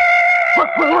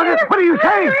 What are you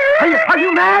saying? Are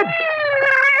you mad?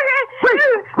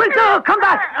 Wait, no, come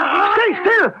back! Stay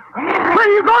still! Where are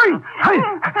you going?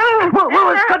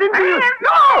 What's got into you?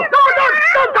 No,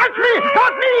 don't touch me!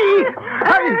 Not me!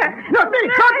 Not me!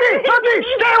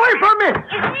 Stay away from me!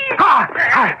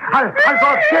 I'll go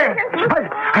upstairs.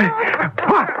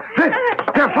 What?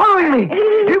 They're following me.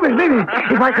 Maybe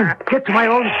if I can get to my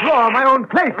own floor, my own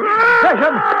place. There's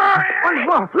one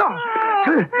more floor.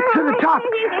 To the top.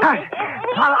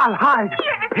 I'll hide.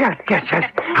 Yes.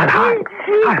 I'll hide.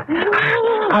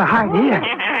 I'll hide here.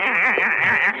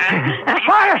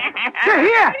 Fire! They're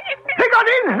here! They got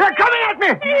in! They're coming at me!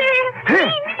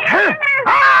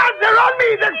 They're on me!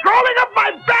 They're crawling up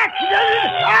my back!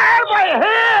 My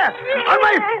hair! On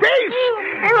my face!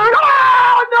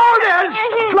 No! They're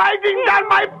sliding down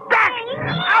my back!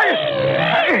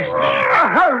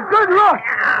 Good Lord!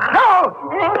 No!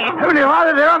 Heavenly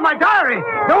Father, they're on my diary!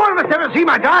 No one must ever see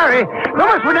my diary! No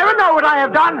one will never know what I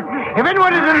have done! If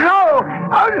anyone is to know...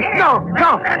 No!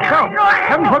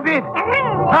 Heaven forbid!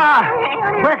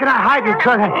 Where can I hide it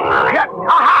so that...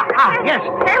 Yes.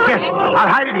 I'll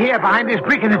hide it here behind this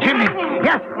brick in the chimney.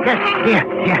 Yes. Here.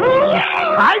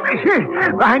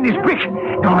 Behind this brick.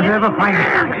 No one will ever find it.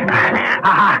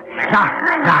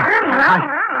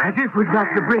 Now. I did put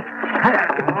back the brick.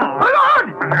 Oh, Lord!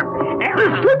 The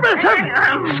slippers have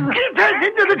skittered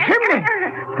into the chimney.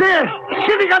 They're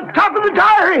sitting on top of the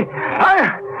diary.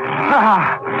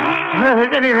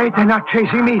 At any rate, they're not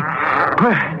chasing me.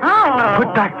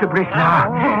 Put back the brick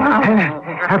now.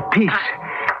 A piece.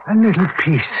 A little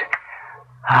piece.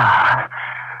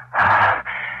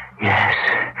 Yes.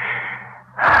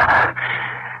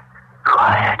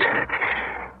 Quiet.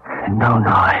 No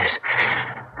noise.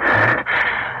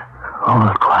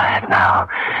 All quiet now.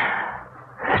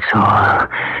 It's all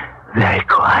very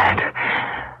quiet.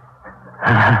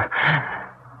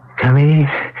 Camille,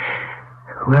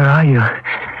 where are you?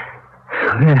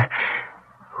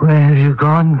 Where have you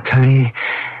gone, Camille?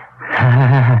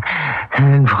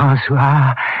 And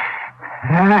Francois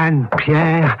and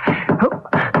Pierre.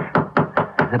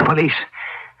 The police.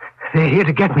 They're here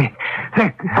to get me.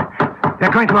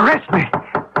 They're going to arrest me.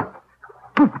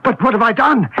 But what have I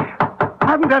done? I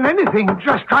haven't done anything.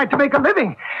 Just tried to make a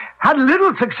living. Had a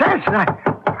little success. And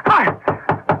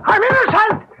I'm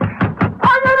innocent.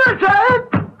 I'm innocent.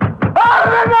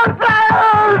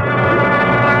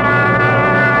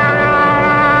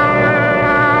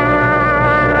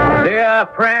 Dear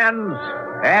friends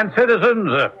and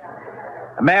citizens,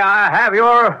 may I have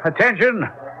your attention?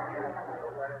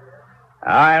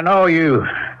 I know you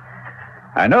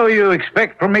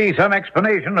expect from me some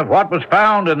explanation of what was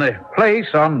found in the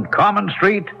place on Common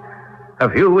Street a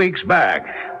few weeks back.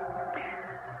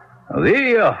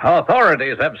 The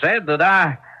authorities have said that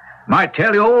I might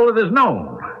tell you all that is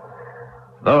known,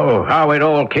 though how it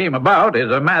all came about is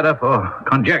a matter for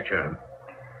conjecture.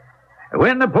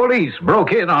 When the police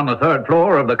broke in on the third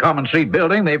floor of the Common Street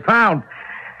building, they found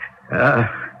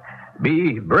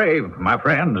Be brave, my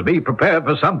friends. Be prepared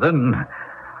for something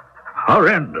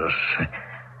horrendous.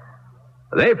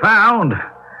 They found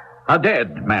a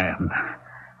dead man.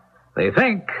 They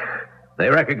think they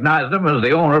recognized him as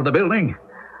the owner of the building,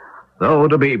 though,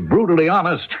 to be brutally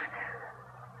honest,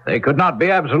 they could not be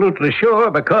absolutely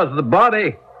sure because the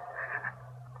body,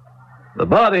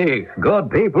 good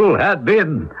people, had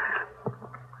been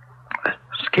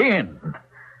skinned.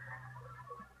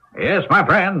 Yes, my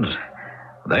friends,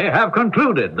 they have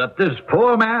concluded that this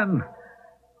poor man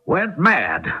went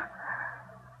mad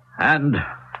and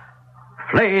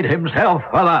flayed himself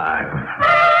alive.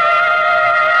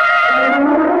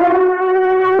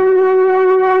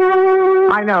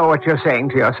 I know what you're saying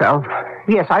to yourself.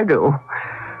 Yes, I do.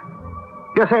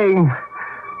 You're saying,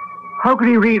 how could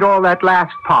he read all that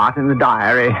last part in the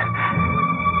diary?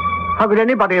 How could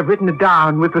anybody have written it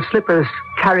down with the slippers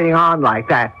carrying on like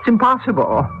that? It's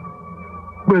impossible.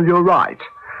 Well, you're right.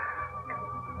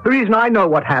 The reason I know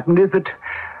what happened is that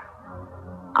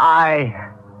I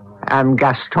am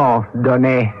Gaston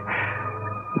Donnet,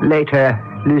 later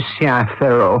Lucien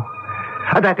Ferraud.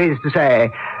 That is to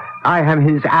say, I am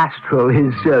his astral,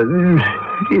 his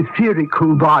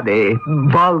etherical body,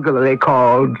 vulgarly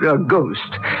called a ghost.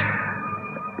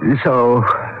 So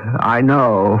I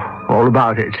know all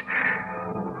about it.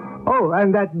 Oh,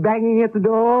 and that banging at the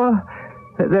door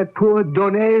that poor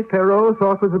Donnet Ferraud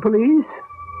thought was the police?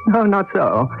 No, not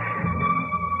so.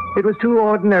 It was two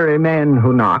ordinary men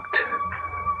who knocked.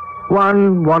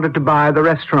 One wanted to buy the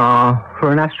restaurant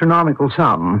for an astronomical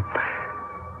sum.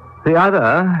 The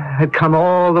other had come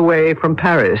all the way from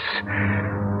Paris.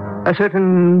 A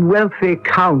certain wealthy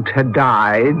count had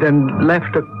died and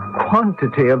left a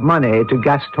quantity of money to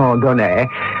Gaston Donnet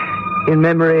in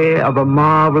memory of a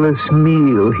marvelous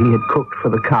meal he had cooked for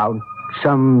the count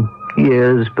some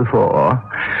years before.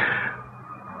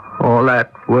 All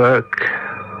that work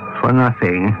for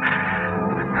nothing.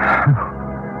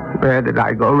 Where did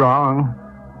I go wrong?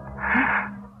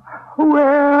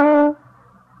 Where?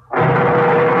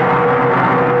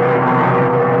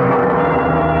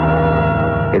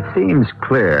 It seems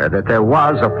clear that there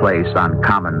was a place on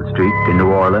Common Street in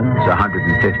New Orleans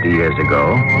 150 years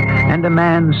ago, and a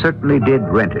man certainly did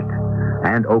rent it,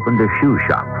 and opened a shoe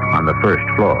shop on the first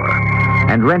floor,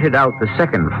 and rented out the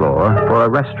second floor for a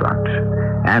restaurant,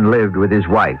 and lived with his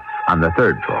wife on the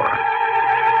third floor,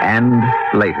 and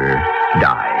later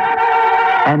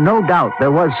died. And no doubt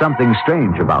there was something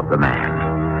strange about the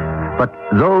man, but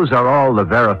those are all the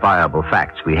verifiable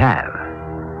facts we have.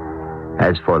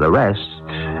 As for the rest,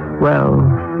 well,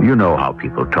 you know how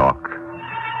people talk.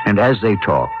 And as they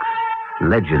talk,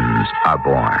 legends are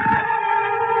born.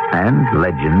 And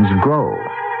legends grow.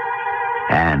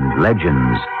 And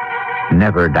legends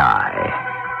never die.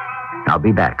 I'll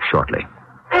be back shortly.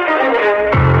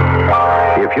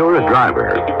 If you're a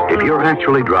driver, if you're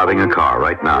actually driving a car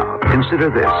right now, consider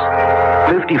this.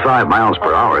 55 miles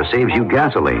per hour saves you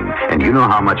gasoline, and you know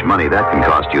how much money that can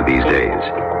cost you these days.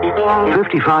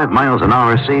 55 miles an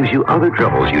hour saves you other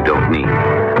troubles you don't need,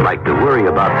 like to worry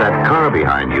about that car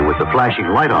behind you with the flashing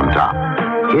light on top.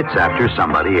 It's after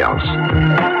somebody else.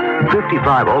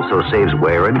 55 also saves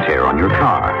wear and tear on your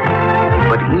car.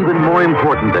 But even more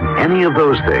important than any of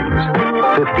those things,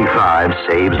 55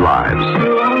 saves lives.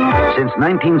 Since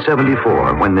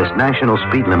 1974, when this national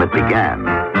speed limit began,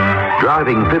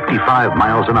 driving 55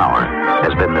 miles an hour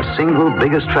has been the single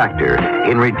biggest factor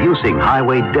in reducing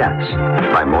highway deaths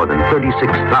by more than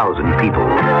 36,000 people.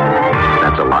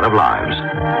 That's a lot of lives.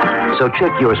 So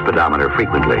check your speedometer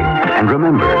frequently. And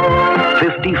remember,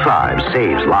 55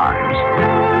 saves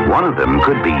lives. One of them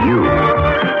could be you.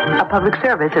 A public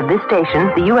service of this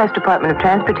station, the U.S. Department of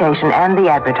Transportation, and the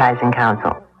Advertising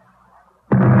Council.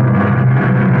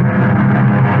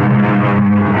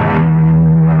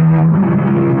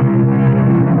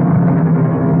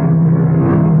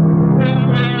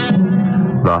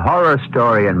 The horror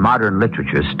story in modern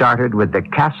literature started with The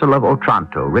Castle of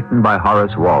Otranto, written by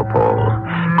Horace Walpole,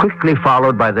 quickly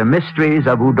followed by The Mysteries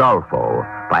of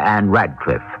Udolpho by Anne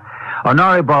Radcliffe.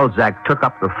 Honoré Balzac took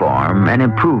up the form and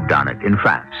improved on it in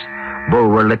France.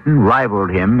 Bulwer Lytton rivaled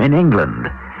him in England.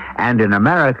 And in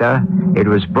America, it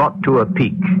was brought to a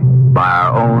peak by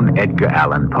our own Edgar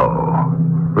Allan Poe.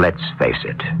 Let's face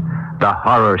it, the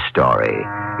horror story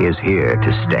is here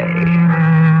to stay.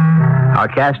 Our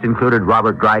cast included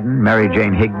Robert Dryden, Mary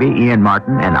Jane Higby, Ian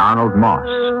Martin, and Arnold Moss.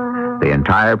 The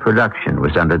entire production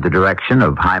was under the direction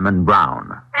of Hyman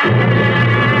Brown.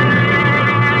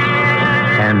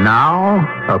 And now,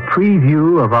 a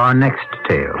preview of our next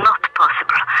tale. Not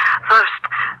possible. First,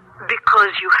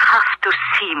 because you have to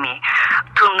see me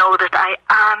to know that I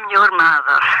am your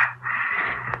mother.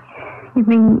 You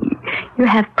mean you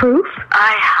have proof?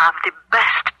 I have the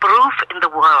best proof in the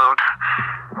world.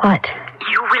 What?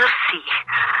 You will see.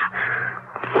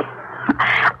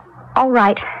 All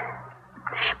right.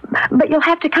 But you'll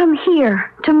have to come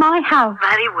here, to my house.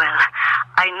 Very well.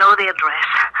 I know the address.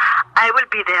 I will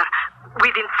be there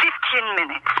within 15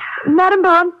 minutes. Madam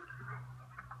Bond.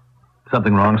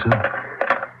 Something wrong, Sue?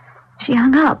 She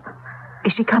hung up.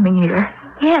 Is she coming here?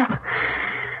 Yes.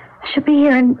 She'll be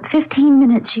here in 15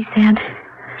 minutes, she said.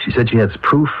 She said she has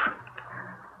proof?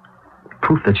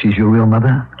 Proof that she's your real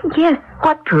mother? Yes.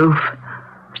 What proof?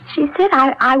 She said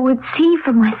I would see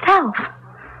for myself.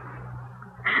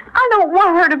 I don't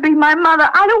want her to be my mother.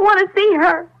 I don't want to see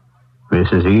her. This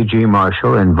is E.G.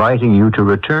 Marshall inviting you to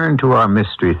return to our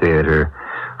Mystery Theater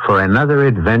for another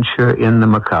adventure in the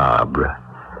macabre.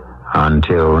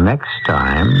 Until next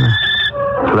time,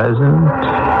 pleasant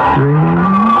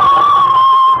dreams.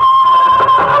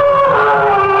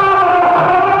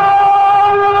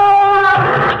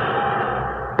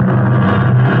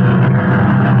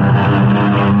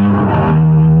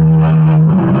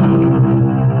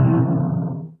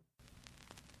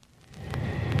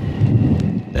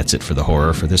 That's it for the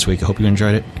horror for this week. I hope you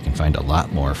enjoyed it. You can find a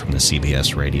lot more from the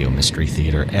CBS Radio Mystery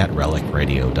Theater at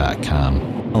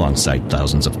relicradio.com, alongside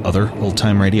thousands of other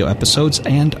old-time radio episodes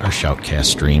and our Shoutcast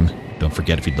stream. Don't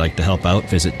forget, if you'd like to help out,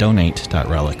 visit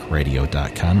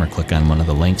donate.relicradio.com or click on one of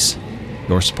the links.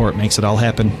 Your support makes it all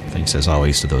happen. Thanks as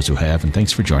always to those who have, and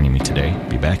thanks for joining me today.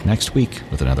 Be back next week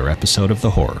with another episode of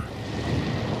The Horror.